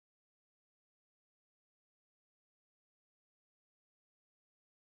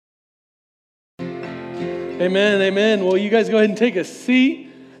Amen, amen. Well, you guys go ahead and take a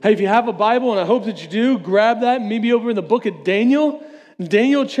seat. Hey, if you have a Bible, and I hope that you do, grab that, maybe over in the book of Daniel.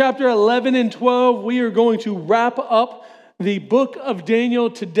 Daniel chapter 11 and 12, we are going to wrap up the book of Daniel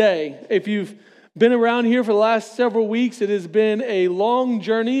today. If you've been around here for the last several weeks, it has been a long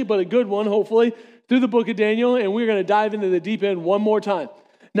journey, but a good one, hopefully, through the book of Daniel, and we're going to dive into the deep end one more time.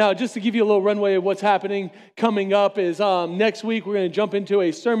 Now, just to give you a little runway of what's happening coming up is next week we're going to jump into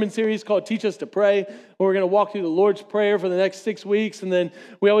a sermon series called Teach Us to Pray, where we're going to walk through the Lord's Prayer for the next 6 weeks, and then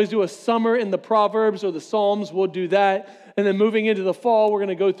we always do a summer in the Proverbs or the Psalms. We'll do that, and then moving into the fall, we're going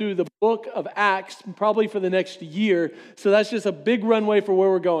to go through the book of Acts, probably for the next year. So that's just a big runway for where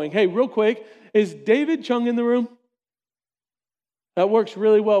we're going. Hey, real quick, is David Chung in the room? That works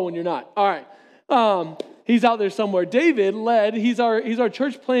really well when you're not. All right. He's out there somewhere. David led, he's our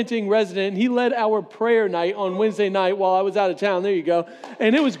church planting resident. He led our prayer night on Wednesday night while I was out of town. There you go.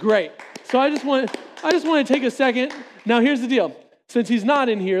 And it was great. So I just want to take a second. Now here's the deal. Since he's not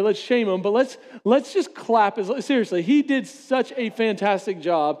in here, let's shame him, but let's just clap. Seriously, he did such a fantastic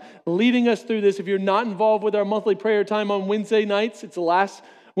job leading us through this. If you're not involved with our monthly prayer time on Wednesday nights, it's the last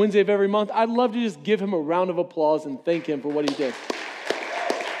Wednesday of every month. I'd love to just give him a round of applause and thank him for what he did.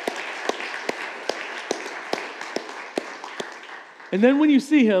 And then when you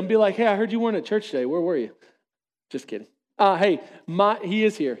see him, be like, hey, I heard you weren't at church today. Where were you? Just kidding. He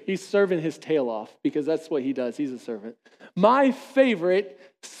is here. He's serving his tail off because that's what he does. He's a servant. My favorite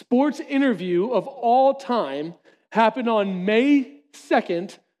sports interview of all time happened on May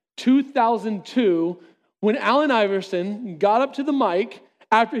 2nd, 2002, when Allen Iverson got up to the mic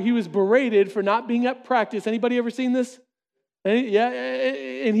after he was berated for not being at practice. Anybody ever seen this?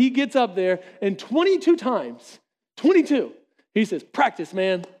 And he gets up there and 22 times, he says, practice,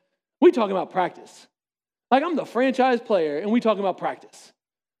 man. We talking about practice. Like, I'm the franchise player, and we talking about practice.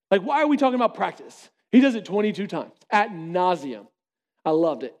 Like, why are we talking about practice? He does it 22 times, ad nauseum. I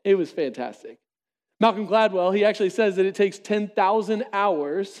loved it. It was fantastic. Malcolm Gladwell, he actually says that it takes 10,000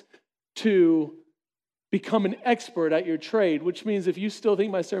 hours to become an expert at your trade, which means if you still think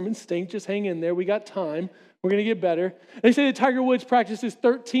my sermons stink, just hang in there. We got time. We're going to get better. They say that Tiger Woods practices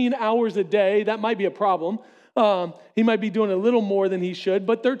 13 hours a day. That might be a problem. He might be doing a little more than he should,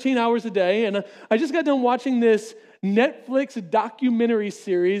 but 13 hours a day. And I just got done watching this Netflix documentary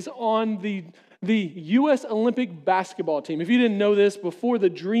series on the U.S. Olympic basketball team. If you didn't know this, before the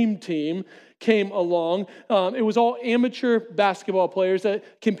Dream Team came along, it was all amateur basketball players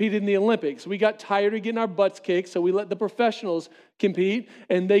that competed in the Olympics. We got tired of getting our butts kicked, so we let the professionals compete,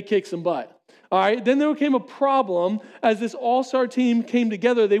 and they kicked some butt. All right, then there came a problem as this all-star team came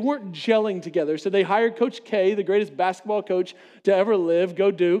together. They weren't gelling together, so they hired Coach K, the greatest basketball coach to ever live,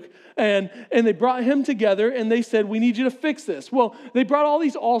 go Duke, and they brought him together, and they said, we need you to fix this. Well, they brought all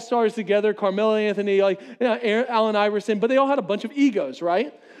these all-stars together, Carmelo Anthony, Allen Iverson, but they all had a bunch of egos,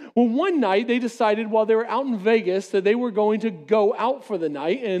 right? Well, one night they decided while they were out in Vegas that they were going to go out for the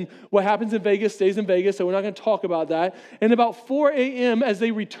night. And what happens in Vegas stays in Vegas, so we're not going to talk about that. And about 4 a.m., as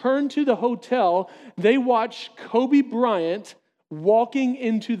they returned to the hotel, they watched Kobe Bryant walking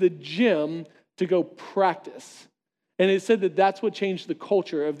into the gym to go practice. And it said that that's what changed the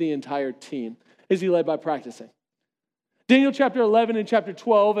culture of the entire team, is he led by practicing. Daniel chapter 11 and chapter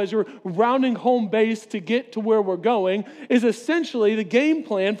 12, as you're rounding home base to get to where we're going, is essentially the game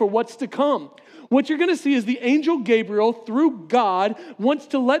plan for what's to come. What you're going to see is the angel Gabriel, through God, wants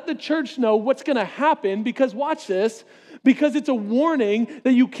to let the church know what's going to happen because, watch this, because it's a warning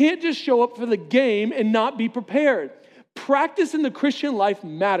that you can't just show up for the game and not be prepared. Practice in the Christian life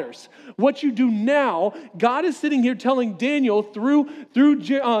matters. What you do now, God is sitting here telling Daniel through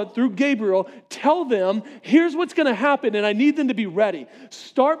Gabriel, tell them, here's what's going to happen, and I need them to be ready.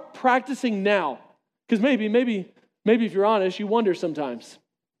 Start practicing now. Because maybe if you're honest, you wonder sometimes,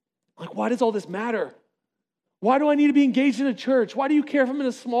 like, why does all this matter? Why do I need to be engaged in a church? Why do you care if I'm in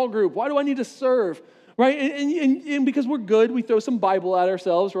a small group? Why do I need to serve? Right? And because we're good, we throw some Bible at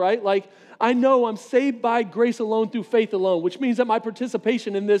ourselves, right? Like, I know I'm saved by grace alone through faith alone, which means that my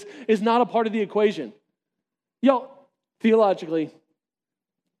participation in this is not a part of the equation. Y'all, theologically,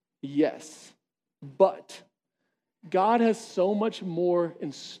 yes, but God has so much more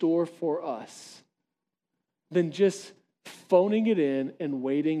in store for us than just phoning it in and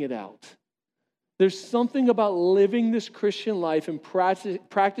waiting it out. There's something about living this Christian life and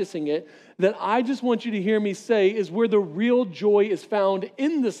practicing it that I just want you to hear me say is where the real joy is found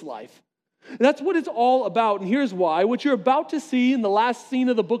in this life. That's what it's all about, and here's why. What you're about to see in the last scene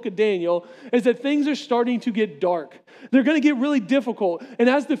of the book of Daniel is that things are starting to get dark. They're going to get really difficult, and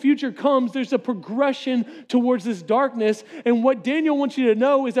as the future comes, there's a progression towards this darkness, and what Daniel wants you to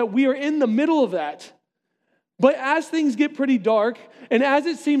know is that we are in the middle of that. But as things get pretty dark, and as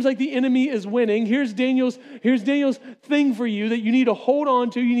it seems like the enemy is winning, here's Daniel's thing for you that you need to hold on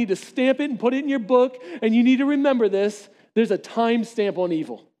to. You need to stamp it and put it in your book, and you need to remember this. There's a time stamp on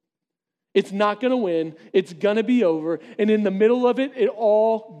evil. It's not going to win. It's going to be over. And in the middle of it, it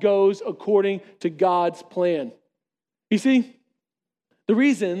all goes according to God's plan. You see, the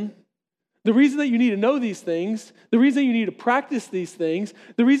reason that you need to know these things, the reason you need to practice these things,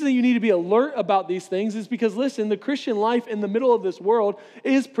 the reason that you need to be alert about these things is because, listen, the Christian life in the middle of this world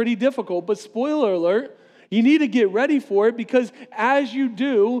is pretty difficult. But spoiler alert, you need to get ready for it, because as you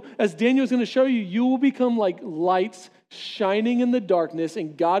do, as Daniel's going to show you, you will become like lights shining in the darkness,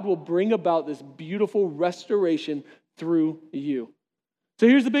 and God will bring about this beautiful restoration through you. So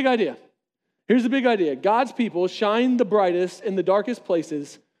here's the big idea. Here's the big idea. God's people shine the brightest in the darkest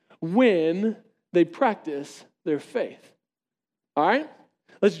places when they practice their faith. All right?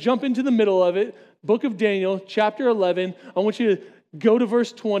 Let's jump into the middle of it. Book of Daniel, chapter 11. I want you to go to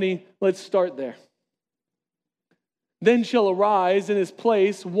verse 20. Let's start there. Then shall arise in his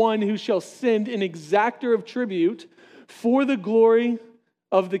place one who shall send an exactor of tribute for the glory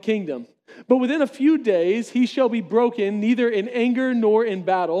of the kingdom. But within a few days he shall be broken, neither in anger nor in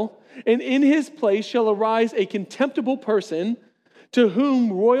battle. And in his place shall arise a contemptible person, to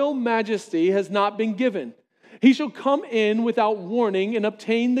whom royal majesty has not been given. He shall come in without warning and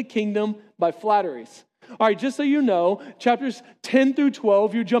obtain the kingdom by flatteries. All right, just so you know, chapters 10 through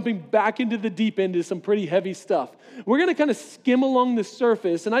 12, you're jumping back into the deep end to some pretty heavy stuff. We're going to kind of skim along the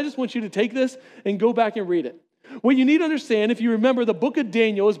surface, and I just want you to take this and go back and read it. What you need to understand, if you remember, the book of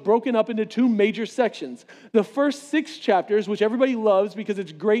Daniel is broken up into two major sections. The first 6 chapters, which everybody loves because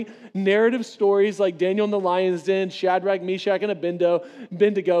it's great narrative stories like Daniel in the lion's den, Shadrach, Meshach, and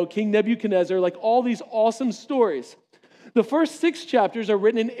Abednego, King Nebuchadnezzar, like all these awesome stories. The first 6 chapters are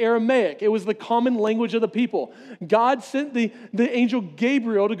written in Aramaic. It was the common language of the people. God sent the angel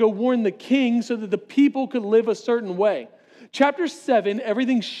Gabriel to go warn the king so that the people could live a certain way. Chapter 7,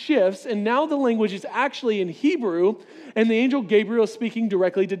 everything shifts, and now the language is actually in Hebrew, and the angel Gabriel is speaking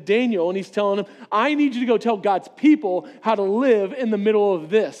directly to Daniel, and he's telling him, I need you to go tell God's people how to live in the middle of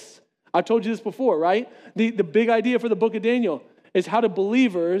this. I've told you this before, right? The big idea for the book of Daniel is how do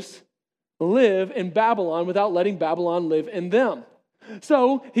believers live in Babylon without letting Babylon live in them.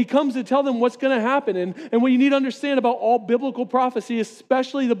 So he comes to tell them what's going to happen. And what you need to understand about all biblical prophecy,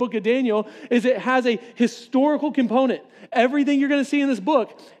 especially the book of Daniel, is it has a historical component. Everything you're going to see in this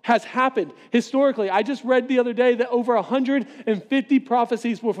book has happened historically. I just read the other day that over 150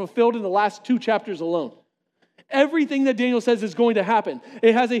 prophecies were fulfilled in the last 2 chapters alone. Everything that Daniel says is going to happen.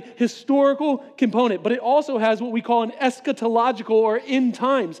 It has a historical component, but it also has what we call an eschatological or end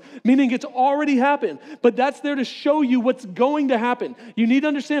times, meaning it's already happened, but that's there to show you what's going to happen. You need to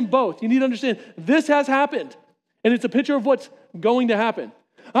understand both. You need to understand this has happened, and it's a picture of what's going to happen.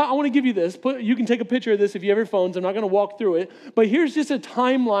 I want to give you this. You can take a picture of this if you have your phones. I'm not going to walk through it. But here's just a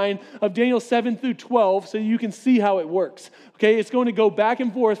timeline of Daniel 7 through 12 so you can see how it works. Okay, it's going to go back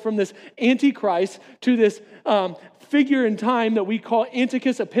and forth from this Antichrist to this figure in time that we call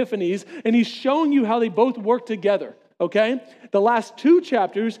Antiochus Epiphanes, and he's showing you how they both work together. Okay? The last 2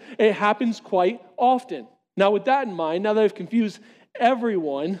 chapters, it happens quite often. Now, with that in mind, now that I've confused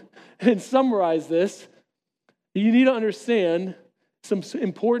everyone and summarized this, you need to understand some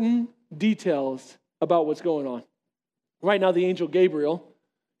important details about what's going on. Right now, the angel Gabriel,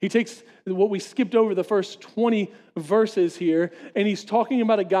 he takes what we skipped over the first 20 verses here, and he's talking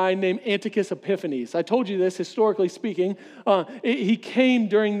about a guy named Antiochus Epiphanes. I told you this, historically speaking. He came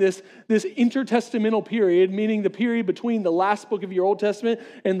during this intertestamental period, meaning the period between the last book of your Old Testament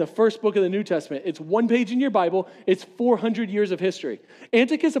and the first book of the New Testament. It's 1 page in your Bible. It's 400 years of history.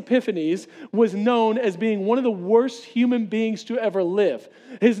 Antiochus Epiphanes was known as being one of the worst human beings to ever live.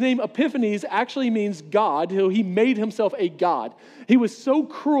 His name Epiphanes actually means God. He made himself a god. He was so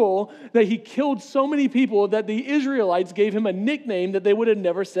cruel that he killed so many people that the Israelites gave him a nickname that they would have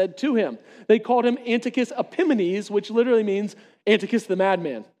never said to him. They called him Antiochus Epimanes, which literally means Antiochus the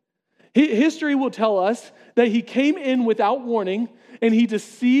madman. History will tell us that he came in without warning and he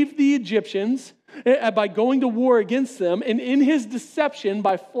deceived the Egyptians by going to war against them. And in his deception,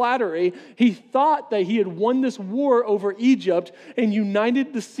 by flattery, he thought that he had won this war over Egypt and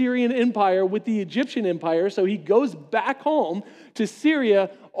united the Syrian Empire with the Egyptian Empire. So he goes back home to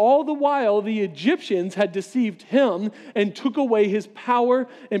Syria. All the while, the Egyptians had deceived him and took away his power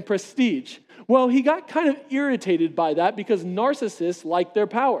and prestige. Well, he got kind of irritated by that because narcissists like their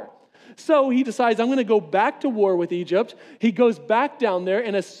power. So he decides, I'm going to go back to war with Egypt. He goes back down there,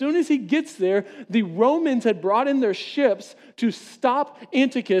 and as soon as he gets there, the Romans had brought in their ships to stop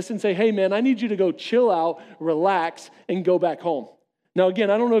Antiochus and say, hey man, I need you to go chill out, relax, and go back home. Now again,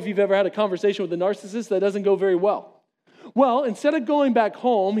 I don't know if you've ever had a conversation with a narcissist that doesn't go very well. Well, instead of going back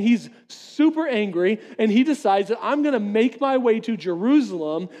home, he's super angry, and he decides that I'm going to make my way to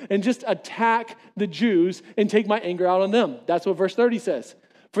Jerusalem and just attack the Jews and take my anger out on them. That's what verse 30 says.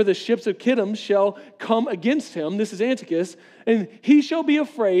 For the ships of Kittim shall come against him, this is Antiochus, and he shall be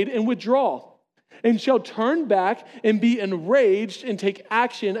afraid and withdraw, and shall turn back and be enraged and take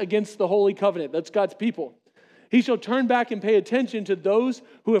action against the holy covenant. That's God's people. He shall turn back and pay attention to those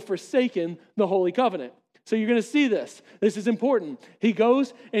who have forsaken the holy covenant. So you're going to see this. This is important. He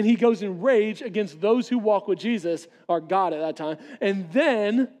goes in rage against those who walk with Jesus, or God at that time. And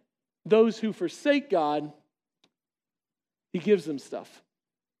then those who forsake God, he gives them stuff.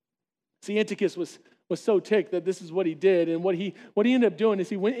 See, Antiochus was so ticked that this is what he did. And what he ended up doing is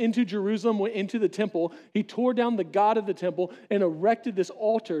he went into Jerusalem, went into the temple. He tore down the god of the temple and erected this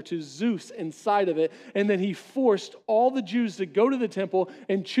altar to Zeus inside of it. And then he forced all the Jews to go to the temple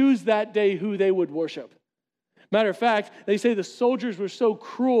and choose that day who they would worship. Matter of fact, they say the soldiers were so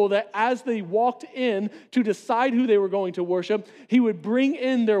cruel that as they walked in to decide who they were going to worship, he would bring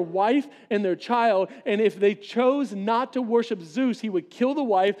in their wife and their child, and if they chose not to worship Zeus, he would kill the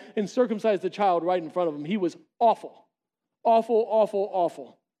wife and circumcise the child right in front of them. He was awful. Awful, awful,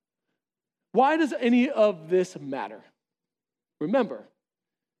 awful. Why does any of this matter? Remember,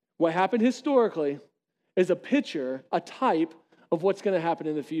 what happened historically is a picture, a type of what's going to happen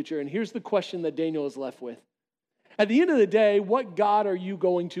in the future, and here's the question that Daniel is left with. At the end of the day, what God are you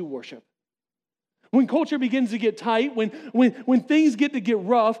going to worship? When culture begins to get tight, when things get to get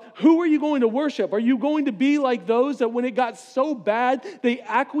rough, who are you going to worship? Are you going to be like those that when it got so bad, they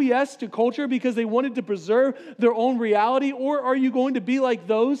acquiesced to culture because they wanted to preserve their own reality? Or are you going to be like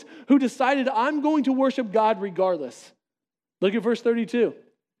those who decided, I'm going to worship God regardless? Look at verse 32.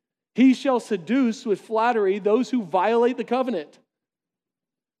 He shall seduce with flattery those who violate the covenant.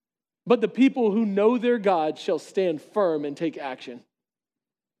 But the people who know their God shall stand firm and take action.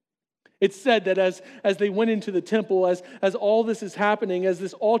 It's said that as they went into the temple, as all this is happening, as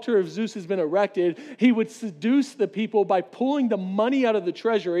this altar of Zeus has been erected, he would seduce the people by pulling the money out of the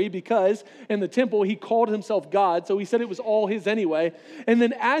treasury because in the temple he called himself God, so he said it was all his anyway. And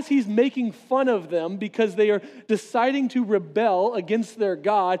then as he's making fun of them because they are deciding to rebel against their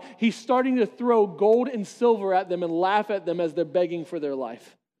God, he's starting to throw gold and silver at them and laugh at them as they're begging for their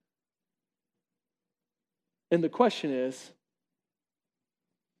life. And the question is,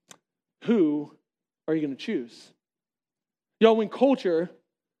 who are you going to choose? Y'all,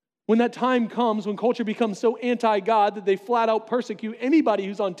 when that time comes, when culture becomes so anti-God that they flat out persecute anybody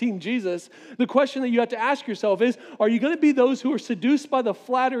who's on Team Jesus, the question that you have to ask yourself is, are you going to be those who are seduced by the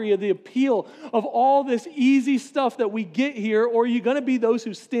flattery of the appeal of all this easy stuff that we get here, or are you going to be those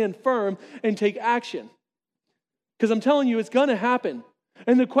who stand firm and take action? Because I'm telling you, it's going to happen.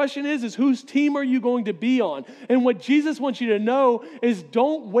 And the question is whose team are you going to be on? And what Jesus wants you to know is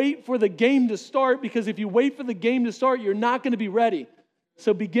don't wait for the game to start, because if you wait for the game to start, you're not going to be ready.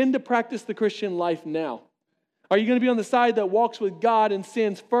 So begin to practice the Christian life now. Are you going to be on the side that walks with God and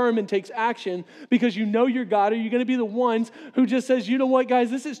stands firm and takes action because you know your God? Or are you going to be the ones who just says, you know what, guys,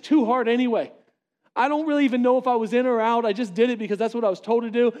 this is too hard anyway. I don't really even know if I was in or out. I just did it because that's what I was told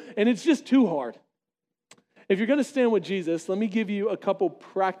to do, and it's just too hard. If you're going to stand with Jesus, let me give you a couple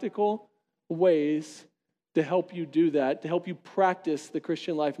practical ways to help you do that, to help you practice the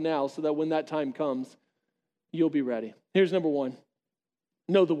Christian life now so that when that time comes, you'll be ready. Here's number one.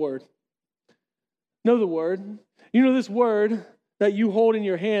 Know the Word. Know the Word. You know this Word that you hold in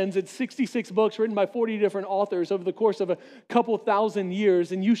your hands, it's 66 books written by 40 different authors over the course of a couple thousand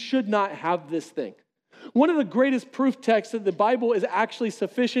years, and you should not have this thing. One of the greatest proof texts that the Bible is actually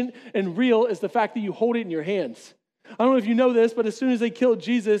sufficient and real is the fact that you hold it in your hands. I don't know if you know this, but as soon as they killed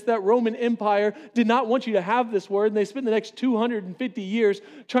Jesus, that Roman Empire did not want you to have this word, and they spent the next 250 years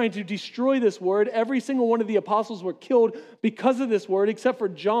trying to destroy this word. Every single one of the apostles were killed because of this word, except for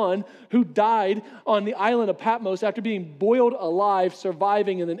John, who died on the island of Patmos after being boiled alive,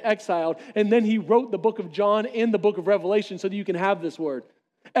 surviving, and then exiled. And then he wrote the book of John and the book of Revelation so that you can have this word.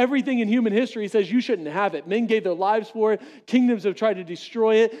 Everything in human history says you shouldn't have it. Men gave their lives for it. Kingdoms have tried to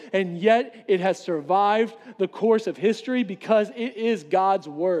destroy it. And yet it has survived the course of history because it is God's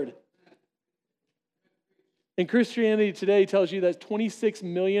word. And Christianity Today tells you that 26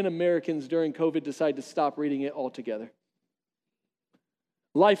 million Americans during COVID decided to stop reading it altogether.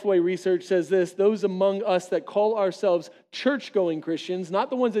 Lifeway research says this: those among us that call ourselves church-going Christians, not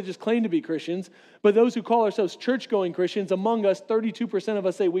the ones that just claim to be Christians, but those who call ourselves church-going Christians, among us, 32% of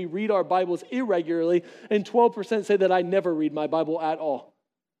us say we read our Bibles irregularly, and 12% say that I never read my Bible at all.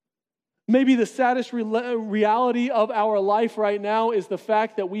 Maybe the saddest reality of our life right now is the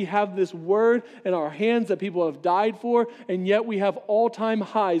fact that we have this word in our hands that people have died for, and yet we have all-time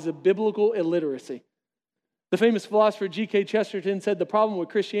highs of biblical illiteracy. The famous philosopher G.K. Chesterton said the problem with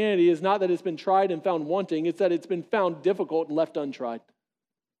Christianity is not that it's been tried and found wanting, it's that it's been found difficult and left untried.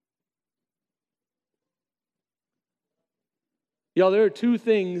 Y'all, there are two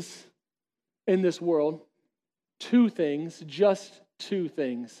things in this world, just two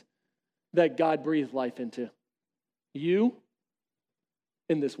things, that God breathed life into. You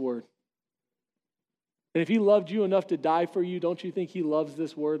and this word. And if he loved you enough to die for you, don't you think he loves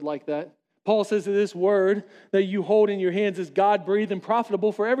this word like that? Paul says that this word that you hold in your hands is God-breathed and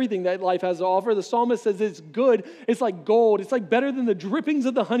profitable for everything that life has to offer. The psalmist says it's good. It's like gold. It's like better than the drippings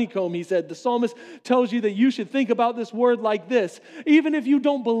of the honeycomb, he said. The psalmist tells you that you should think about this word like this. Even if you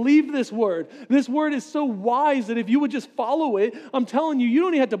don't believe this word is so wise that if you would just follow it, I'm telling you, you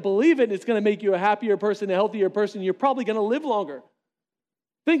don't even have to believe it, and it's going to make you a happier person, a healthier person. You're probably going to live longer.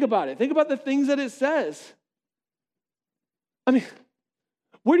 Think about it. Think about the things that it says. I mean,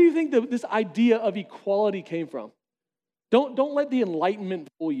 where do you think this idea of equality came from? Don't let the Enlightenment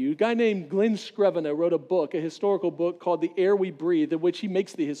fool you. A guy named Glenn Scrivener wrote a book, a historical book called The Air We Breathe, in which he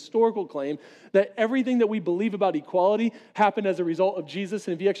makes the historical claim that everything that we believe about equality happened as a result of Jesus.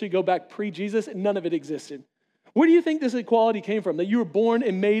 And if you actually go back pre-Jesus, none of it existed. Where do you think this equality came from? That you were born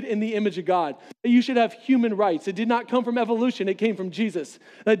and made in the image of God. That you should have human rights. It did not come from evolution. It came from Jesus.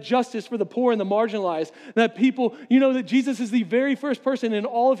 That justice for the poor and the marginalized. That people, that Jesus is the very first person in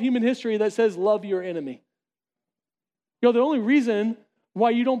all of human history that says, love your enemy. The only reason why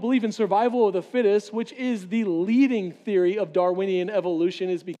you don't believe in survival of the fittest, which is the leading theory of Darwinian evolution,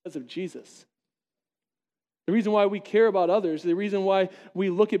 is because of Jesus. The reason why we care about others, the reason why we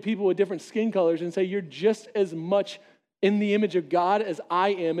look at people with different skin colors and say, you're just as much in the image of God as I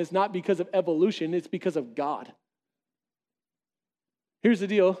am, is not because of evolution, it's because of God. Here's the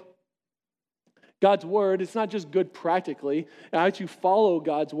deal. God's word, it's not just good practically. As you follow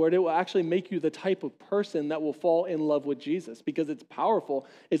God's word, it will actually make you the type of person that will fall in love with Jesus because it's powerful,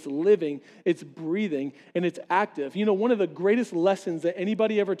 it's living, it's breathing, and it's active. One of the greatest lessons that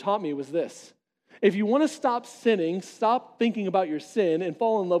anybody ever taught me was this. If you want to stop sinning, stop thinking about your sin and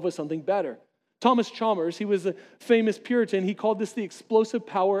fall in love with something better. Thomas Chalmers, he was a famous Puritan. He called this the explosive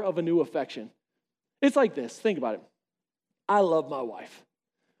power of a new affection. It's like this. Think about it. I love my wife.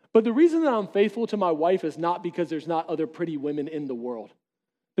 But the reason that I'm faithful to my wife is not because there's not other pretty women in the world.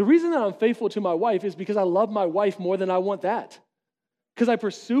 The reason that I'm faithful to my wife is because I love my wife more than I want that. Because I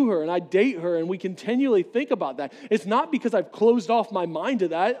pursue her and I date her and we continually think about that. It's not because I've closed off my mind to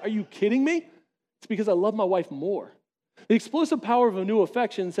that. Are you kidding me? It's because I love my wife more. The explosive power of a new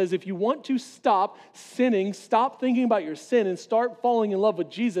affection says if you want to stop sinning, stop thinking about your sin and start falling in love with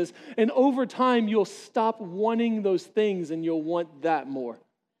Jesus, and over time you'll stop wanting those things and you'll want that more.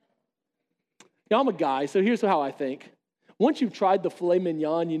 Now, I'm a guy, so here's how I think. Once you've tried the filet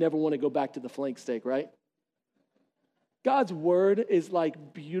mignon, you never want to go back to the flank steak, right? God's word is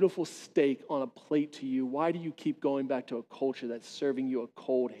like beautiful steak on a plate to you. Why do you keep going back to a culture that's serving you a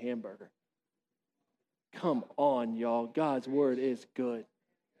cold hamburger? Come on, y'all. God's word is good.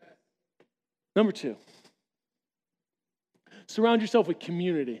 Number 2, surround yourself with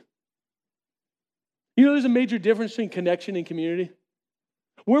community. There's a major difference between connection and community.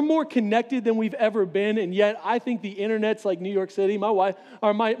 We're more connected than we've ever been, and yet I think the internet's like New York City.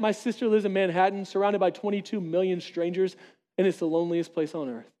 My sister lives in Manhattan, surrounded by 22 million strangers, and it's the loneliest place on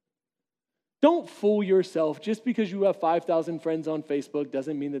earth. Don't fool yourself. Just because you have 5,000 friends on Facebook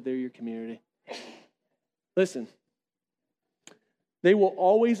doesn't mean that they're your community. Listen, they will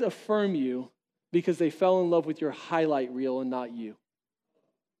always affirm you because they fell in love with your highlight reel and not you.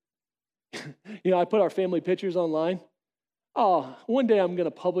 I put our family pictures online. Oh, one day I'm going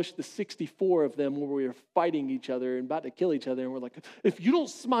to publish the 64 of them where we were fighting each other and about to kill each other. And we're like, if you don't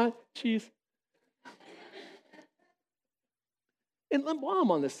smile, cheese. And while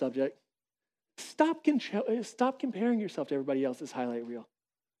I'm on this subject, stop comparing yourself to everybody else's highlight reel.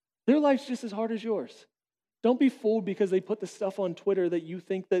 Their life's just as hard as yours. Don't be fooled because they put the stuff on Twitter that you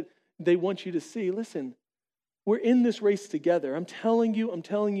think that they want you to see. Listen, we're in this race together. I'm telling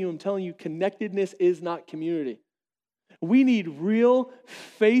you, connectedness is not community. We need real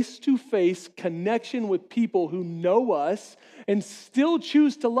face-to-face connection with people who know us and still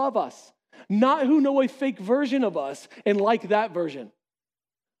choose to love us, not who know a fake version of us and like that version.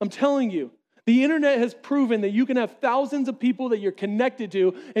 I'm telling you. The internet has proven that you can have thousands of people that you're connected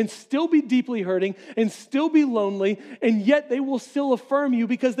to and still be deeply hurting and still be lonely, and yet they will still affirm you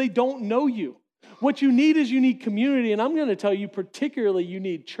because they don't know you. What you need is you need community, and I'm going to tell you particularly you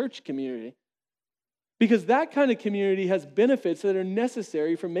need church community because that kind of community has benefits that are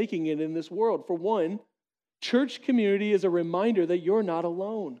necessary for making it in this world. For one, church community is a reminder that you're not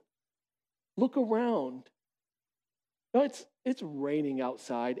alone. Look around. No, it's raining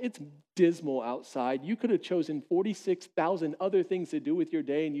outside. It's dismal outside. You could have chosen 46,000 other things to do with your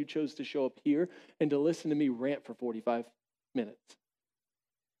day, and you chose to show up here and to listen to me rant for 45 minutes.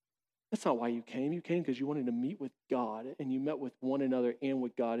 That's not why you came. You came because you wanted to meet with God, and you met with one another and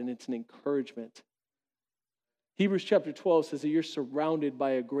with God, and it's an encouragement. Hebrews chapter 12 says that you're surrounded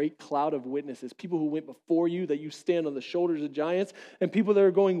by a great cloud of witnesses, people who went before you, that you stand on the shoulders of giants, and people that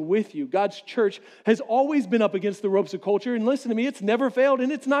are going with you. God's church has always been up against the ropes of culture, and listen to me, it's never failed,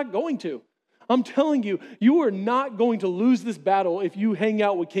 and it's not going to. I'm telling you, you are not going to lose this battle if you hang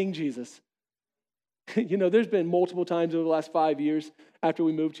out with King Jesus. You know, there's been multiple times over the last 5 years after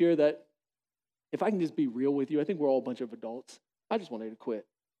we moved here that if I can just be real with you, I think we're all a bunch of adults. I just wanted to quit.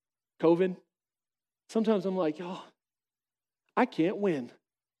 COVID. Sometimes I'm like, oh, I can't win.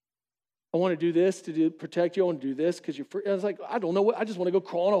 I want to do this to protect you. I want to do this because you're free. I was like, I don't know what. I just want to go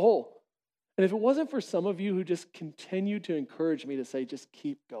crawl in a hole. And if it wasn't for some of you who just continue to encourage me to say, just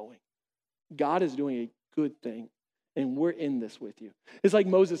keep going. God is doing a good thing, and we're in this with you. It's like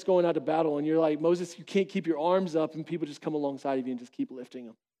Moses going out to battle, and you're like, Moses, you can't keep your arms up, and people just come alongside of you and just keep lifting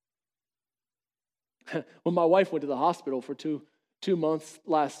them. When my wife went to the hospital for two months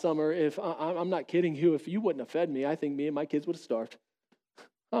last summer, if I'm not kidding you, if you wouldn't have fed me, I think me and my kids would have starved.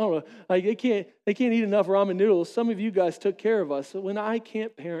 I don't know. Like they can't eat enough ramen noodles. Some of you guys took care of us. So when I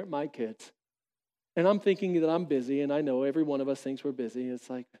can't parent my kids, and I'm thinking that I'm busy, and I know every one of us thinks we're busy. It's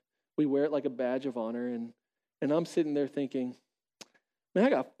like we wear it like a badge of honor, and I'm sitting there thinking, man,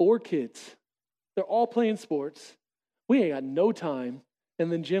 I got 4 kids. They're all playing sports. We ain't got no time.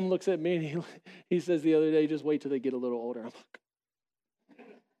 And then Jim looks at me and he says the other day, just wait till they get a little older. I'm like,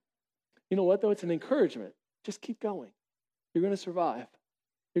 you know what, though? It's an encouragement. Just keep going. You're going to survive.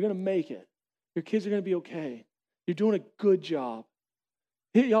 You're going to make it. Your kids are going to be okay. You're doing a good job.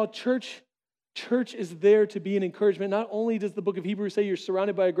 Hey, y'all, church is there to be an encouragement. Not only does the book of Hebrews say you're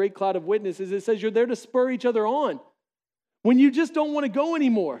surrounded by a great cloud of witnesses, it says you're there to spur each other on. When you just don't want to go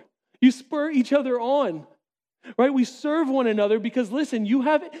anymore, you spur each other on. Right? We serve one another because, listen, you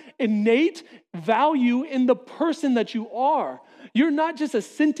have innate value in the person that you are. You're not just a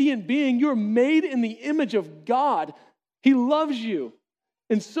sentient being. You're made in the image of God. He loves you,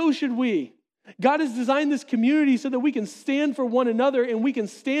 and so should we. God has designed this community so that we can stand for one another and we can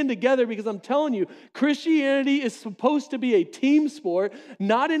stand together because I'm telling you, Christianity is supposed to be a team sport,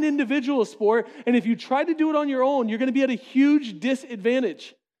 not an individual sport. And if you try to do it on your own, you're going to be at a huge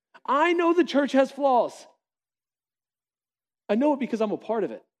disadvantage. I know the church has flaws. I know it because I'm a part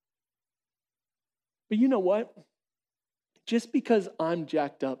of it. But you know what? Just because I'm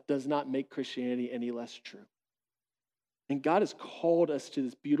jacked up does not make Christianity any less true. And God has called us to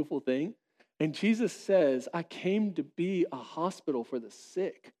this beautiful thing. And Jesus says, I came to be a hospital for the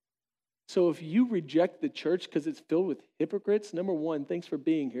sick. So if you reject the church because it's filled with hypocrites, number one, thanks for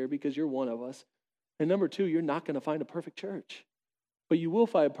being here because you're one of us. And number two, you're not going to find a perfect church. But you will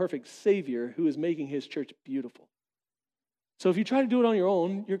find a perfect Savior who is making his church beautiful. So if you try to do it on your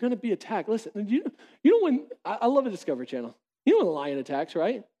own, you're going to be attacked. Listen, you know when, I love the Discovery Channel. You know when a lion attacks,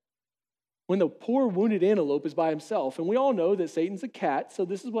 right? When the poor wounded antelope is by himself. And we all know that Satan's a cat, so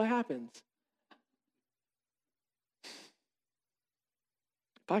this is what happens.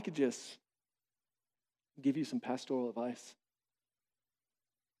 If I could just give you some pastoral advice.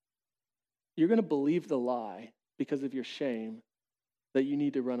 You're going to believe the lie because of your shame that you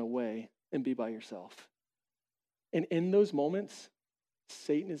need to run away and be by yourself. And in those moments,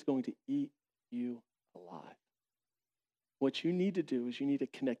 Satan is going to eat you alive. What you need to do is you need to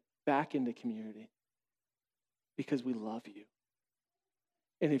connect back into community because we love you.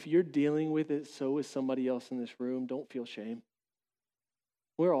 And if you're dealing with it, so is somebody else in this room, don't feel shame.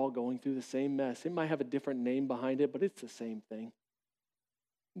 We're all going through the same mess. It might have a different name behind it, but it's the same thing.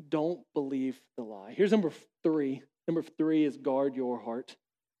 Don't believe the lie. Here's number 3. Number 3 is guard your heart.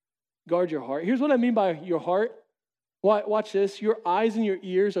 Guard your heart. Here's what I mean by your heart. Watch this. Your eyes and your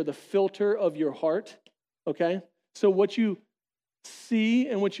ears are the filter of your heart, okay? So what you see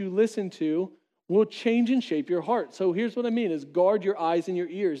and what you listen to will change and shape your heart. So here's what I mean is guard your eyes and your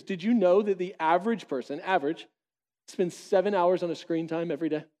ears. Did you know that the average person, spends 7 hours on a screen time every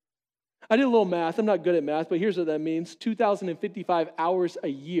day? I did a little math. I'm not good at math, but here's what that means. 2,055 hours a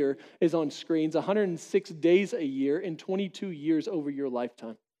year is on screens, 106 days a year, and 22 years over your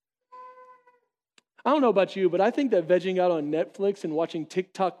lifetime. I don't know about you, but I think that vegging out on Netflix and watching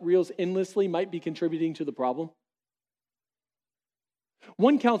TikTok reels endlessly might be contributing to the problem.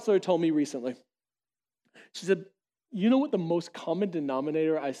 One counselor told me recently, she said, you know what the most common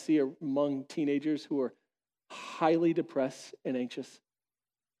denominator I see among teenagers who are highly depressed and anxious?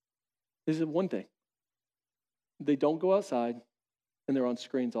 This is one thing. They don't go outside and they're on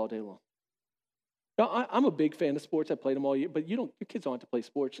screens all day long. Now, I'm a big fan of sports. I played them all year, but your kids don't have to play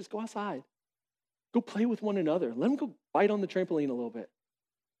sports. Just go outside. Go play with one another. Let them go bite on the trampoline a little bit.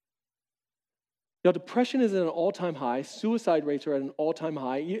 Now, depression is at an all-time high. Suicide rates are at an all-time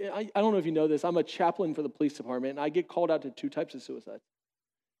high. I don't know if you know this. I'm a chaplain for the police department, and I get called out to two types of suicides.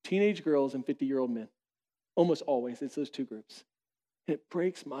 Teenage girls and 50-year-old men. Almost always, it's those two groups. And it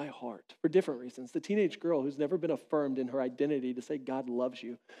breaks my heart for different reasons. The teenage girl who's never been affirmed in her identity to say God loves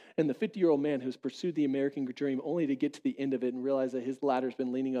you, and the 50-year-old man who's pursued the American dream only to get to the end of it and realize that his ladder's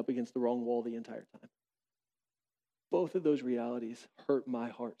been leaning up against the wrong wall the entire time. Both of those realities hurt my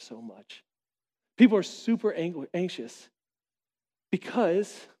heart so much. People are super anxious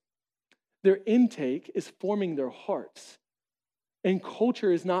because their intake is forming their hearts, and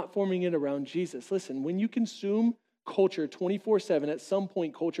culture is not forming it around Jesus. Listen, when you consume culture 24/7, at some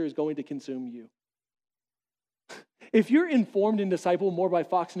point, culture is going to consume you. If you're informed and discipled more by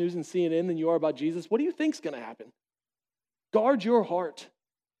Fox News and CNN than you are about Jesus, what do you think's going to happen? Guard your heart.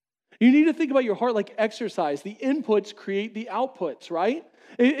 You need to think about your heart like exercise. The inputs create the outputs, right?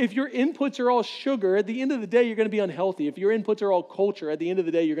 If your inputs are all sugar, at the end of the day, you're going to be unhealthy. If your inputs are all culture, at the end of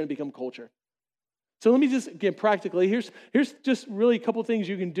the day, you're going to become culture. So let me just, again, practically, here's just really a couple things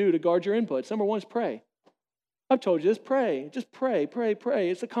you can do to guard your inputs. Number one is pray. I've told you this, pray. Just pray, pray, pray.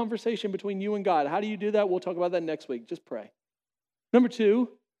 It's a conversation between you and God. How do you do that? We'll talk about that next week. Just pray. Number two,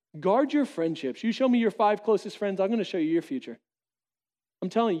 guard your friendships. You show me your 5 closest friends, I'm going to show you your future. I'm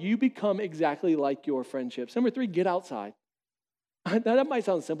telling you, you become exactly like your friendships. Number 3, get outside. Now, that might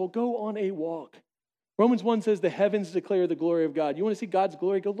sound simple. Go on a walk. Romans 1 says the heavens declare the glory of God. You want to see God's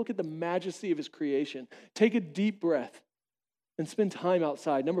glory? Go look at the majesty of his creation. Take a deep breath and spend time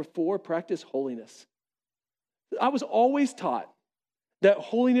outside. Number 4, practice holiness. I was always taught that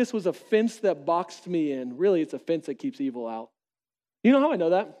holiness was a fence that boxed me in. Really, it's a fence that keeps evil out. You know how I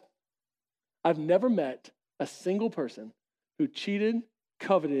know that? I've never met a single person who cheated,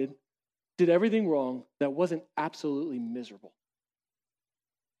 coveted, did everything wrong that wasn't absolutely miserable.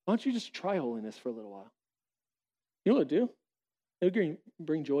 Why don't you just try holiness for a little while? You know what it'll do? It'll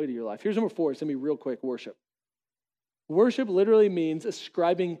bring joy to your life. Here's number 4. It's going to be real quick, worship. Worship literally means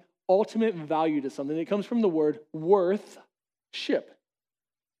ascribing ultimate value to something. It comes from the word worth, ship.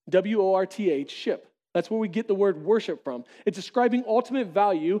 W-O-R-T-H, ship. That's where we get the word worship from. It's ascribing ultimate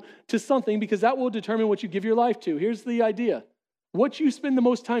value to something because that will determine what you give your life to. Here's the idea. What you spend the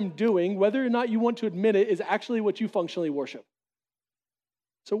most time doing, whether or not you want to admit it, is actually what you functionally worship.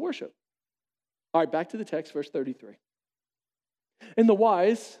 So worship. All right, back to the text, verse 33. And the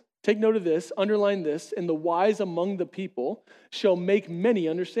wise, take note of this, underline this, and the wise among the people shall make many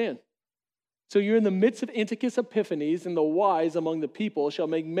understand. So you're in the midst of Antiochus Epiphanes, and the wise among the people shall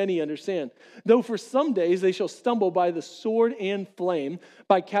make many understand. Though for some days they shall stumble by the sword and flame,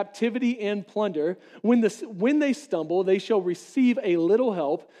 by captivity and plunder. When they stumble, they shall receive a little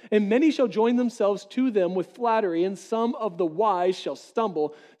help, and many shall join themselves to them with flattery, and some of the wise shall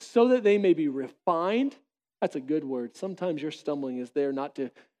stumble, so that they may be refined. That's a good word. Sometimes your stumbling is there not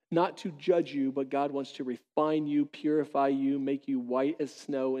to judge you, but God wants to refine you, purify you, make you white as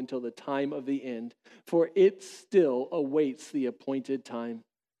snow until the time of the end, for it still awaits the appointed time.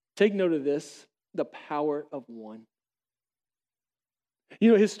 Take note of this, the power of one.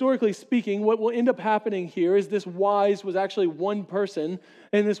 You know, historically speaking, what will end up happening here is this wise was actually one person,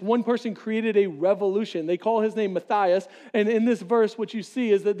 and this one person created a revolution. They call his name Matthias, and in this verse, what you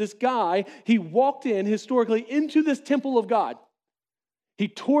see is that this guy, he walked in historically into this temple of God. He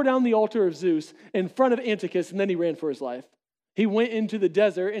tore down the altar of Zeus in front of Antiochus, and then he ran for his life. He went into the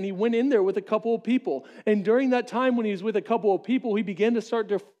desert, and he went in there with a couple of people. And during that time when he was with a couple of people, he began to start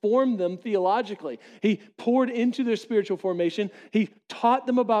to form them theologically. He poured into their spiritual formation. He taught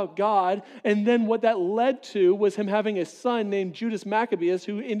them about God. And then what that led to was him having a son named Judas Maccabeus,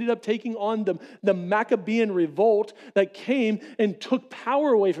 who ended up taking on the Maccabean revolt that came and took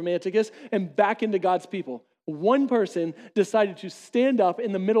power away from Antiochus and back into God's people. One person decided to stand up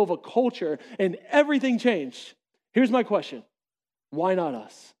in the middle of a culture and everything changed. Here's my question. Why not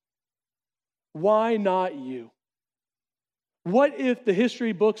us? Why not you? What if the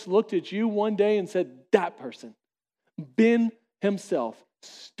history books looked at you one day and said, that person, Ben himself,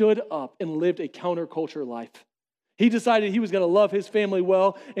 stood up and lived a counterculture life? He decided he was going to love his family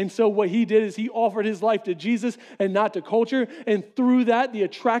well, and so what he did is he offered his life to Jesus and not to culture, and through that, the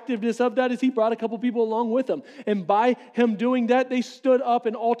attractiveness of that is he brought a couple people along with him. And by him doing that, they stood up,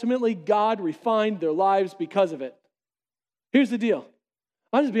 and ultimately God refined their lives because of it. Here's the deal.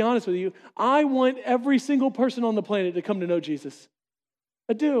 I'll just be honest with you. I want every single person on the planet to come to know Jesus.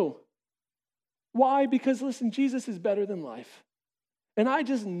 I do. Why? Because listen, Jesus is better than life. And I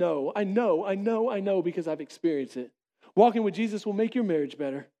just know, I know because I've experienced it. Walking with Jesus will make your marriage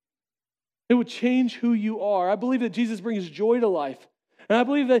better. It will change who you are. I believe that Jesus brings joy to life. And I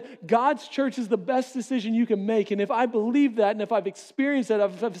believe that God's church is the best decision you can make. And if I believe that, and if I've experienced that,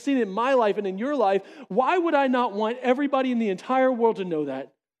 if I've seen it in my life and in your life, why would I not want everybody in the entire world to know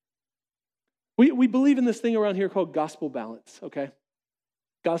that? We believe in this thing around here called gospel balance, okay?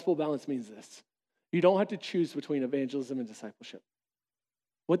 Gospel balance means this. You don't have to choose between evangelism and discipleship.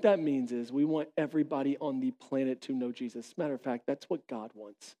 What that means is we want everybody on the planet to know Jesus. Matter of fact, that's what God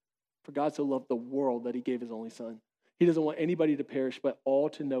wants. For God so loved the world that he gave his only son. He doesn't want anybody to perish, but all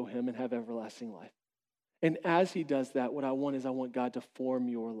to know him and have everlasting life. And as he does that, what I want God to form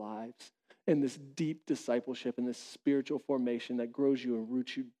your lives in this deep discipleship and this spiritual formation that grows you and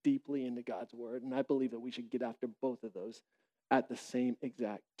roots you deeply into God's word. And I believe that we should get after both of those at the same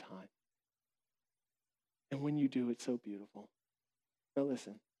exact time. And when you do, it's so beautiful. Now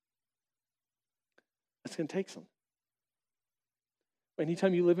listen, that's going to take some.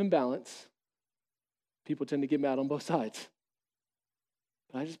 Anytime you live in balance, people tend to get mad on both sides.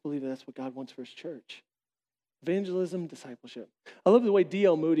 But I just believe that's what God wants for his church. Evangelism, discipleship. I love the way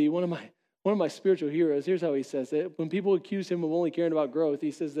D.L. Moody, one of my spiritual heroes, here's how he says it. When people accuse him of only caring about growth,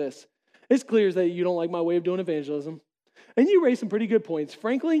 he says this: it's clear that you don't like my way of doing evangelism. And you raise some pretty good points.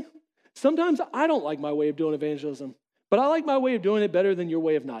 Frankly, sometimes I don't like my way of doing evangelism. But I like my way of doing it better than your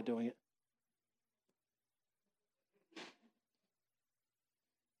way of not doing it.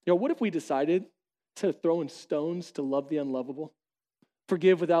 What if we decided, instead of throwing stones, to love the unlovable,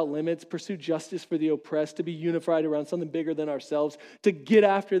 forgive without limits, pursue justice for the oppressed, to be unified around something bigger than ourselves, to get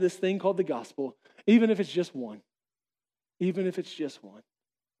after this thing called the gospel, even if it's just one. Even if it's just one.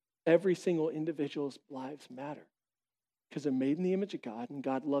 Every single individual's lives matter because they're made in the image of God and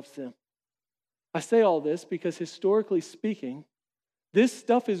God loves them. I say all this because historically speaking, this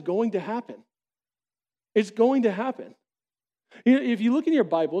stuff is going to happen. It's going to happen. If you look in your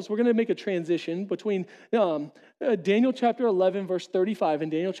Bibles, we're going to make a transition between Daniel chapter 11, verse 35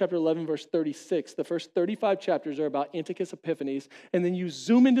 and Daniel chapter 11, verse 36. The first 35 chapters are about Antiochus Epiphanes, and then you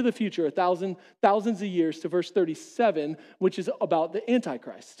zoom into the future, thousands of years, to verse 37, which is about the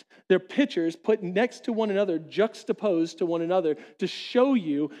Antichrist. They're pictures put next to one another, juxtaposed to one another, to show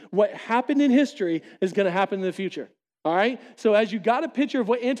you what happened in history is going to happen in the future. All right, so as you got a picture of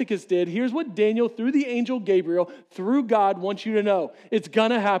what Antiochus did, here's what Daniel, through the angel Gabriel, through God, wants you to know. It's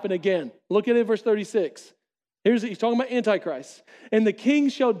going to happen again. Look at it, verse 36. He's talking about Antichrist. And the king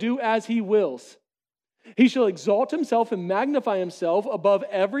shall do as he wills. He shall exalt himself and magnify himself above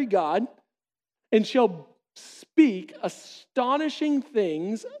every god, and shall speak astonishing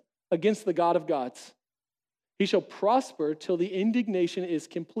things against the God of gods. He shall prosper till the indignation is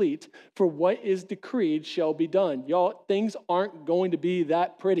complete, for what is decreed shall be done. Y'all, things aren't going to be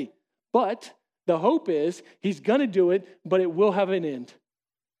that pretty. But the hope is he's going to do it, but it will have an end.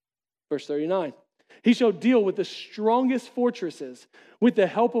 Verse 39. He shall deal with the strongest fortresses with the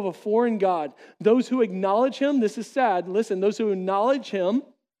help of a foreign god. Those who acknowledge him, this is sad, listen, those who acknowledge him,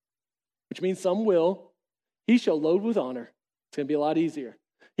 which means some will, he shall load with honor. It's going to be a lot easier.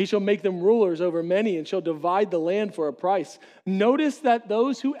 He shall make them rulers over many and shall divide the land for a price. Notice that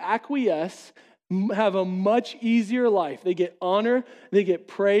those who acquiesce have a much easier life. They get honor, they get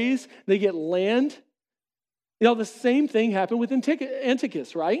praise, they get land. The same thing happened with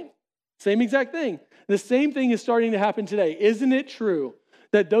Antiochus, right? Same exact thing. The same thing is starting to happen today. Isn't it true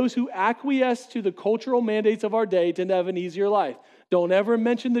that those who acquiesce to the cultural mandates of our day tend to have an easier life? Don't ever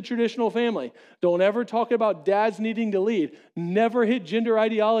mention the traditional family. Don't ever talk about dads needing to lead. Never hit gender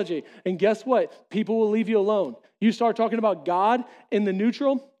ideology. And guess what? People will leave you alone. You start talking about God in the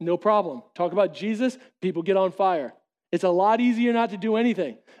neutral, no problem. Talk about Jesus, people get on fire. It's a lot easier not to do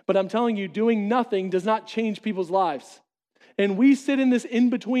anything. But I'm telling you, doing nothing does not change people's lives. And we sit in this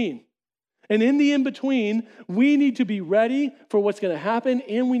in-between. And in the in-between, we need to be ready for what's going to happen,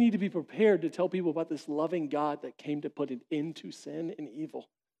 and we need to be prepared to tell people about this loving God that came to put an end to sin and evil.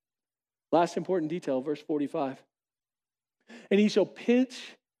 Last important detail, verse 45. And he shall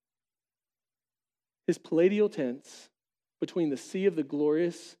pitch his palatial tents between the sea and the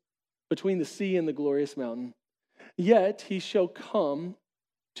glorious mountain. Yet he shall come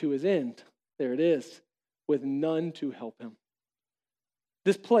to his end. There it is, with none to help him.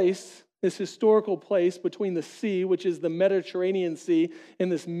 This place, this historical place between the sea, which is the Mediterranean Sea,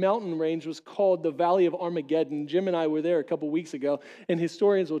 and this mountain range was called the Valley of Armageddon. Jim and I were there a couple weeks ago, and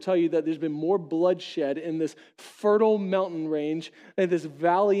historians will tell you that there's been more bloodshed in this fertile mountain range and this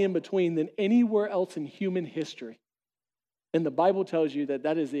valley in between than anywhere else in human history. And the Bible tells you that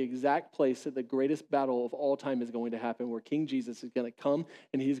that is the exact place that the greatest battle of all time is going to happen, where King Jesus is going to come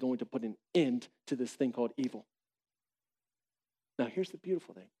and he's going to put an end to this thing called evil. Now, here's the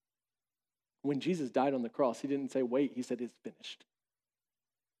beautiful thing. When Jesus died on the cross, he didn't say, wait, he said, it's finished.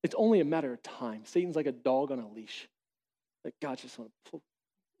 It's only a matter of time. Satan's like a dog on a leash. Like God just want to pull.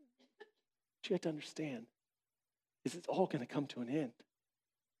 What you have to understand is it's all going to come to an end.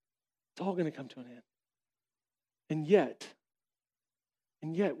 It's all going to come to an end. And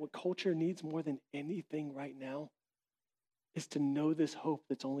yet, what culture needs more than anything right now is to know this hope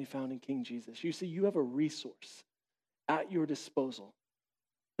that's only found in King Jesus. You see, you have a resource at your disposal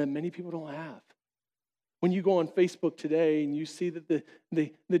that many people don't have. When you go on Facebook today and you see that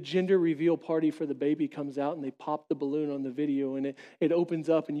the gender reveal party for the baby comes out and they pop the balloon on the video and it opens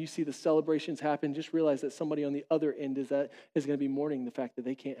up and you see the celebrations happen, just realize that somebody on the other end is going to be mourning the fact that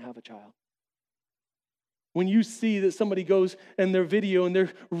they can't have a child. When you see that somebody goes in their video and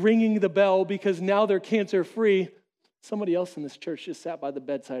they're ringing the bell because now they're cancer-free, somebody else in this church just sat by the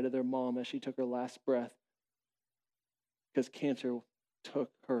bedside of their mom as she took her last breath because cancer took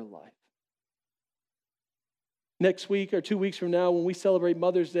her life. Next week or 2 weeks from now, when we celebrate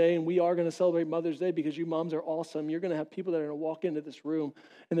Mother's Day, and we are going to celebrate Mother's Day because you moms are awesome, you're going to have people that are going to walk into this room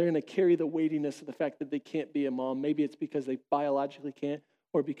and they're going to carry the weightiness of the fact that they can't be a mom. Maybe it's because they biologically can't,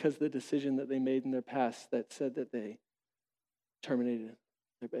 or because of the decision that they made in their past that said that they terminated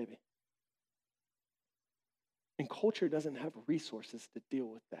their baby. And culture doesn't have resources to deal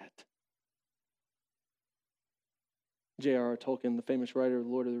with that. J.R.R. Tolkien, the famous writer of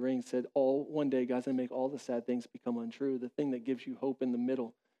Lord of the Rings, said, one day God's going to make all the sad things become untrue. The thing that gives you hope in the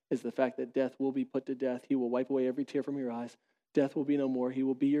middle is the fact that death will be put to death. He will wipe away every tear from your eyes. Death will be no more. He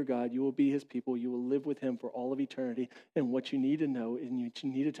will be your God. You will be his people. You will live with him for all of eternity. And what you need to know and what you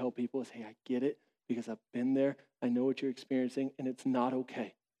need to tell people is, hey, I get it because I've been there. I know what you're experiencing, and it's not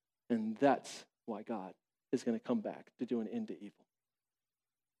okay. And that's why God is going to come back to do an end to evil.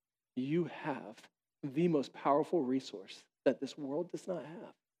 You have the most powerful resource that this world does not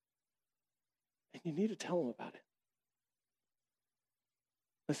have. And you need to tell them about it.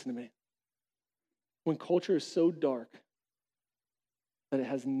 Listen to me. When culture is so dark that it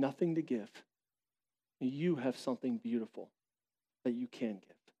has nothing to give, you have something beautiful that you can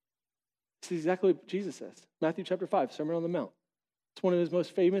give. This is exactly what Jesus says. Matthew chapter 5, Sermon on the Mount. It's one of his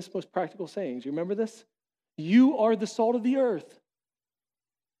most famous, most practical sayings. You remember this? You are the salt of the earth.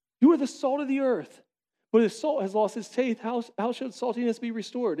 You are the salt of the earth. But if salt has lost its taste, how should saltiness be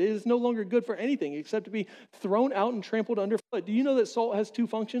restored? It is no longer good for anything except to be thrown out and trampled underfoot. Do you know that salt has two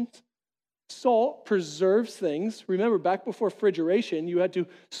functions? Salt preserves things. Remember, back before refrigeration, you had to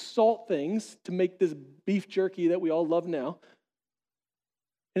salt things to make this beef jerky that we all love now.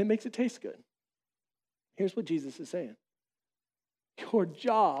 And it makes it taste good. Here's what Jesus is saying. Your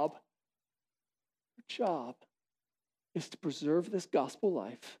job is to preserve this gospel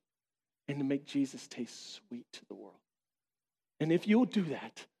life and to make Jesus taste sweet to the world. And if you'll do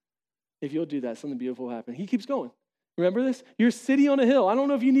that, something beautiful will happen. He keeps going. Remember this? You're a city on a hill. I don't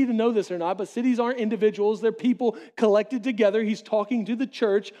know if you need to know this or not, but cities aren't individuals. They're people collected together. He's talking to the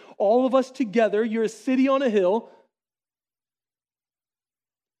church, all of us together. You're a city on a hill.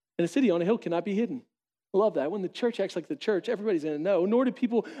 And a city on a hill cannot be hidden. I love that. When the church acts like the church, everybody's going to know. Nor do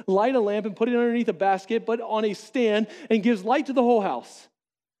people light a lamp and put it underneath a basket, but on a stand and gives light to the whole house.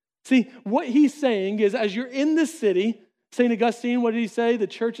 See, what he's saying is as you're in this city, St. Augustine, what did he say? The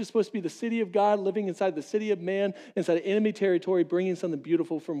church is supposed to be the city of God, living inside the city of man, inside of enemy territory, bringing something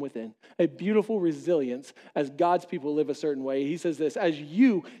beautiful from within. A beautiful resilience as God's people live a certain way. He says this, as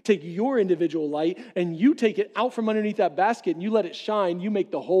you take your individual light and you take it out from underneath that basket and you let it shine, you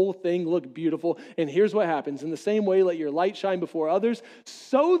make the whole thing look beautiful. And here's what happens. In the same way, let your light shine before others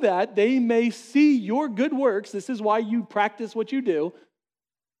so that they may see your good works. This is why you practice what you do.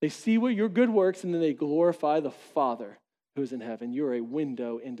 They see what your good works and then they glorify the Father who's in heaven. You're a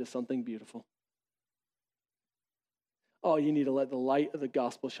window into something beautiful. Oh, you need to let the light of the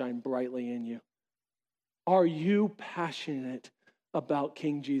gospel shine brightly in you. Are you passionate about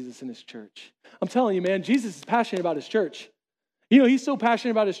King Jesus and his church? I'm telling you, man, Jesus is passionate about his church. You know, he's so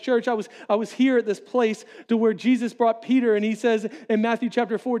passionate about his church. I was here at this place to where Jesus brought Peter, and he says in Matthew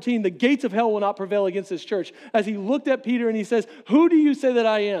chapter 14, the gates of hell will not prevail against this church. As he looked at Peter and he says, who do you say that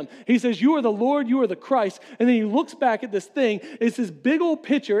I am? He says, you are the Lord, you are the Christ. And then he looks back at this thing. It's this big old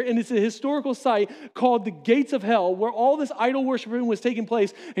picture, and it's a historical site called the gates of hell, where all this idol worshiping was taking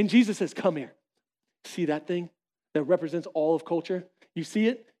place. And Jesus says, come here. See that thing that represents all of culture? You see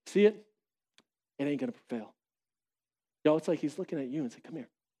it? See it? It ain't going to prevail. Y'all, it's like he's looking at you and saying, come here.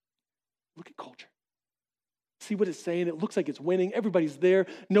 Look at culture. See what it's saying? It looks like it's winning. Everybody's there.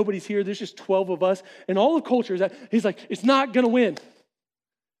 Nobody's here. There's just 12 of us. And all of culture is that. He's like, it's not going to win.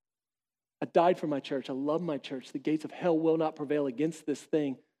 I died for my church. I love my church. The gates of hell will not prevail against this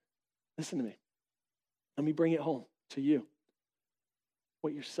thing. Listen to me. Let me bring it home to you.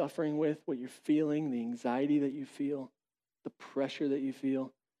 What you're suffering with, what you're feeling, the anxiety that you feel, the pressure that you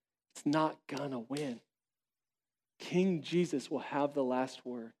feel, it's not going to win. King Jesus will have the last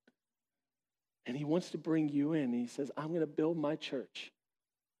word. And he wants to bring you in. He says, I'm going to build my church.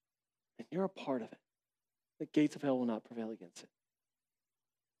 And you're a part of it. The gates of hell will not prevail against it.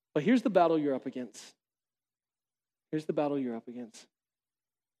 But here's the battle you're up against. Here's the battle you're up against.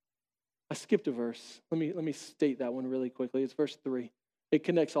 I skipped a verse. Let me state that one really quickly. It's verse 3. It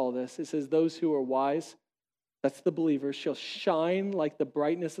connects all this. It says, those who are wise, that's the believers, shall shine like the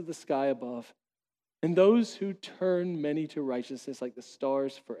brightness of the sky above. And those who turn many to righteousness like the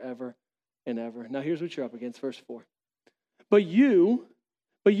stars forever and ever. Now here's what you're up against, verse 4. But you,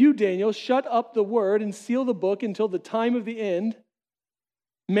 Daniel, shut up the word and seal the book until the time of the end.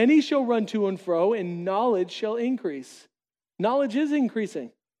 Many shall run to and fro, and knowledge shall increase. Knowledge is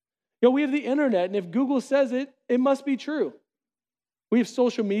increasing. You know, we have the internet, and if Google says it, it must be true. We have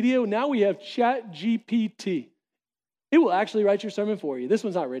social media. Now we have ChatGPT. It will actually write your sermon for you. This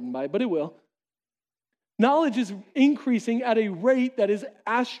one's not written by it, but it will. Knowledge is increasing at a rate that is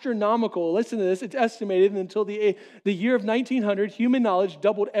astronomical. Listen to this. It's estimated until the year of 1900, human knowledge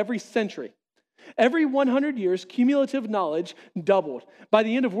doubled every century. Every 100 years, cumulative knowledge doubled. By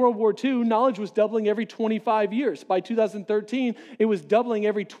the end of World War II, knowledge was doubling every 25 years. By 2013, it was doubling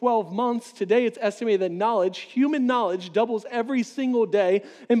every 12 months. Today, it's estimated that human knowledge, doubles every single day.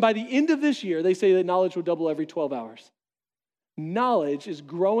 And by the end of this year, they say that knowledge will double every 12 hours. Knowledge is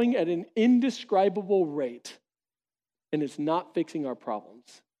growing at an indescribable rate, and it's not fixing our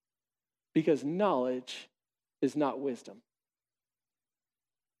problems because knowledge is not wisdom.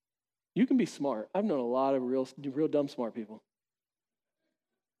 You can be smart. I've known a lot of real dumb smart people.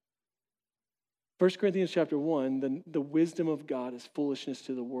 1 Corinthians chapter 1, the wisdom of God is foolishness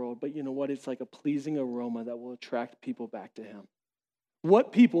to the world, but you know what? It's like a pleasing aroma that will attract people back to him.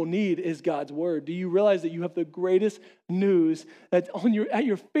 What people need is God's word. Do you realize that you have the greatest news that's at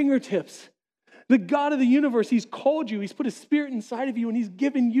your fingertips? The God of the universe, he's called you. He's put his spirit inside of you, and he's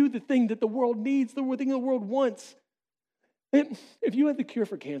given you the thing that the world needs, the thing the world wants. If you had the cure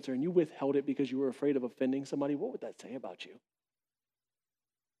for cancer and you withheld it because you were afraid of offending somebody, what would that say about you?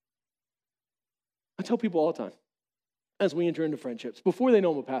 I tell people all the time, as we enter into friendships, before they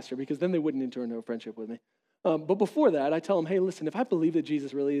know I'm a pastor, because then they wouldn't enter into a friendship with me. But before that, I tell them, hey, listen, if I believe that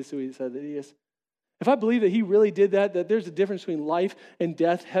Jesus really is who he said that he is, if I believe that he really did that there's a difference between life and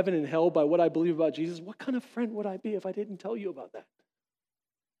death, heaven and hell by what I believe about Jesus, what kind of friend would I be if I didn't tell you about that?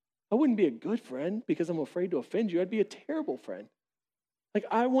 I wouldn't be a good friend because I'm afraid to offend you. I'd be a terrible friend. Like,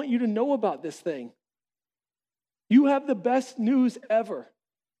 I want you to know about this thing. You have the best news ever.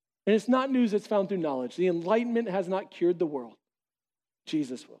 And it's not news that's found through knowledge. The Enlightenment has not cured the world.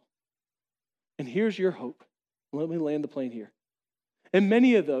 Jesus will. And here's your hope. Let me land the plane here. And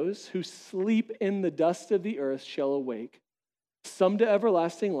many of those who sleep in the dust of the earth shall awake, some to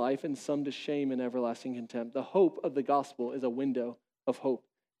everlasting life and some to shame and everlasting contempt. The hope of the gospel is a window of hope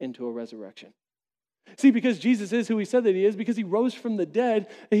into a resurrection. See, because Jesus is who he said that he is, because he rose from the dead,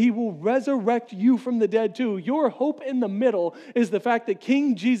 he will resurrect you from the dead too. Your hope in the middle is the fact that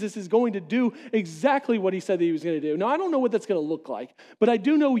King Jesus is going to do exactly what he said that he was going to do. Now, I don't know what that's going to look like, but I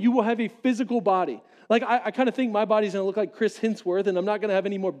do know you will have a physical body. Like, I kind of think my body's going to look like Chris Hemsworth, and I'm not going to have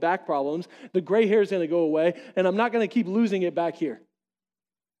any more back problems. The gray hair is going to go away, and I'm not going to keep losing it back here.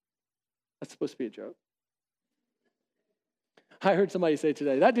 That's supposed to be a joke. I heard somebody say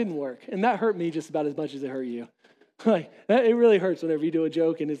today, that didn't work. And that hurt me just about as much as it hurt you. It really hurts whenever you do a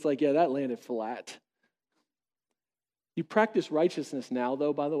joke and it's like, yeah, that landed flat. You practice righteousness now,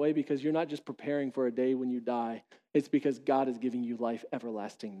 though, by the way, because you're not just preparing for a day when you die. It's because God is giving you life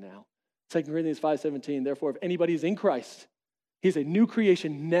everlasting now. 2 Corinthians 5:17, therefore, if anybody is in Christ, he's a new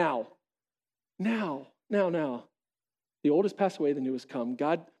creation now. Now. The old has passed away, the new has come.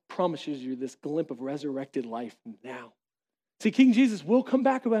 God promises you this glimpse of resurrected life now. See, King Jesus will come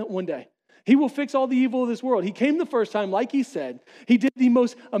back about one day. He will fix all the evil of this world. He came the first time, like he said. He did the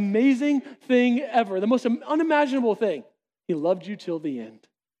most amazing thing ever, the most unimaginable thing. He loved you till the end.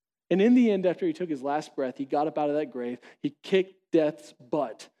 And in the end, after he took his last breath, he got up out of that grave. He kicked death's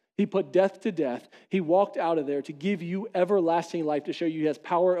butt. He put death to death. He walked out of there to give you everlasting life, to show you he has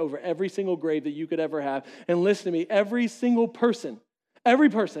power over every single grave that you could ever have. And listen to me, every person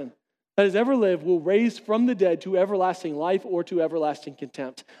that has ever lived will raise from the dead to everlasting life or to everlasting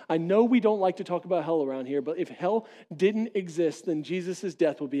contempt. I know we don't like to talk about hell around here, but if hell didn't exist, then Jesus'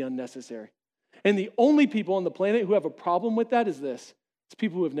 death would be unnecessary. And the only people on the planet who have a problem with that is this. It's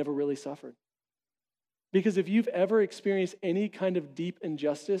people who have never really suffered. Because if you've ever experienced any kind of deep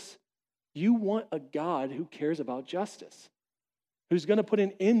injustice, you want a God who cares about justice, who's going to put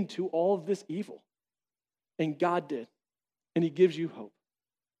an end to all of this evil. And God did. And he gives you hope.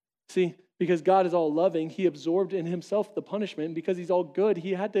 See, because God is all loving, he absorbed in himself the punishment. And because he's all good,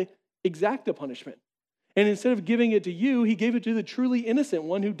 he had to exact the punishment. And instead of giving it to you, he gave it to the truly innocent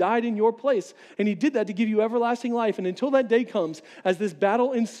one who died in your place. And he did that to give you everlasting life. And until that day comes, as this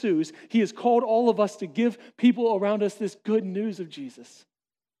battle ensues, he has called all of us to give people around us this good news of Jesus.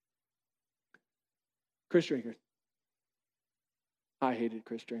 Chris Drinkard. I hated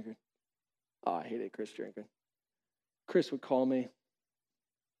Chris Drinkard. Oh, I hated Chris Drinkard. Chris would call me.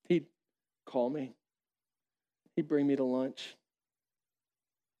 He'd call me. He'd bring me to lunch.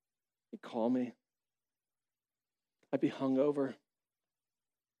 He'd call me. I'd be hungover,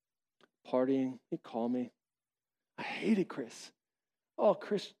 partying. He'd call me. I hated Chris. Oh,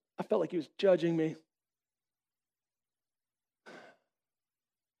 Chris, I felt like he was judging me.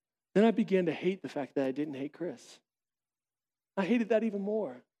 Then I began to hate the fact that I didn't hate Chris. I hated that even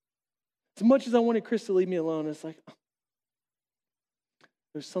more. As much as I wanted Chris to leave me alone, it's like,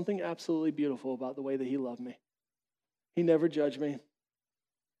 there's something absolutely beautiful about the way that he loved me. He never judged me.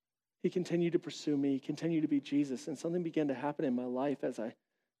 He continued to pursue me. He continued to be Jesus. And something began to happen in my life as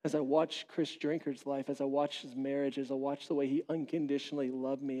I watched Chris Drinkard's life, as I watched his marriage, as I watched the way he unconditionally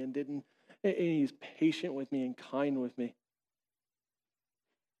loved me and he's patient with me and kind with me.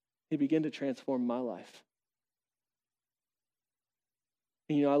 He began to transform my life.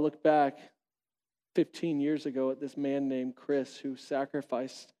 And, I look back 15 years ago at this man named Chris who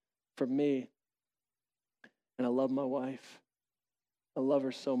sacrificed for me. And I love my wife. I love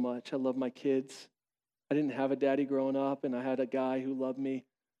her so much. I love my kids. I didn't have a daddy growing up, and I had a guy who loved me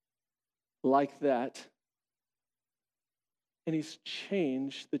like that. And he's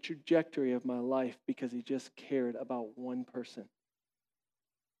changed the trajectory of my life because he just cared about one person.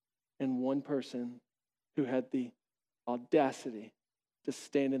 And one person who had the audacity to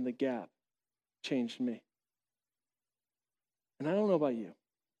stand in the gap changed me. And I don't know about you,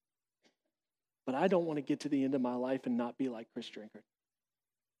 but I don't want to get to the end of my life and not be like Chris Drinkard.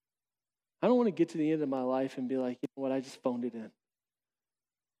 I don't want to get to the end of my life and be like, you know what, I just phoned it in.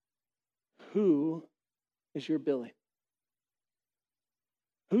 Who is your Billy?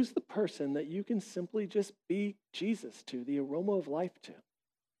 Who's the person that you can simply just be Jesus to, the aroma of life to?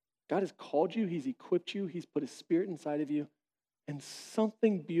 God has called you, he's equipped you, he's put his spirit inside of you, and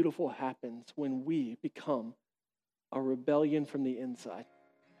something beautiful happens when we become a rebellion from the inside,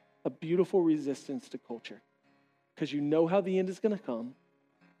 a beautiful resistance to culture. Because you know how the end is going to come.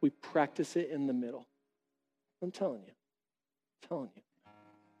 We practice it in the middle. I'm telling you.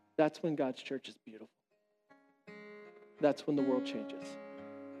 That's when God's church is beautiful. That's when the world changes.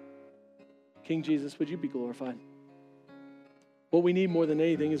 King Jesus, would you be glorified? What we need more than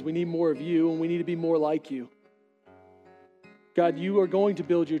anything is we need more of you, and we need to be more like you. God, you are going to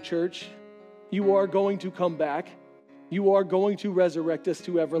build your church. You are going to come back. You are going to resurrect us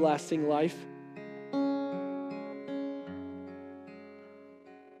to everlasting life.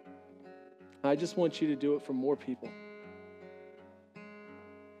 I just want you to do it for more people.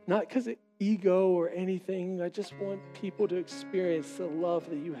 Not because of ego or anything. I just want people to experience the love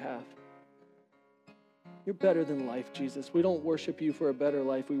that you have. You're better than life, Jesus. We don't worship you for a better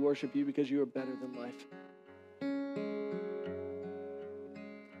life. We worship you because you are better than life. I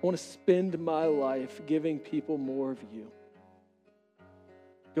want to spend my life giving people more of you,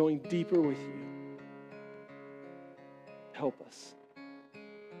 going deeper with you. Help us.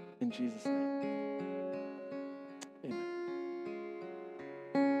 In Jesus' name.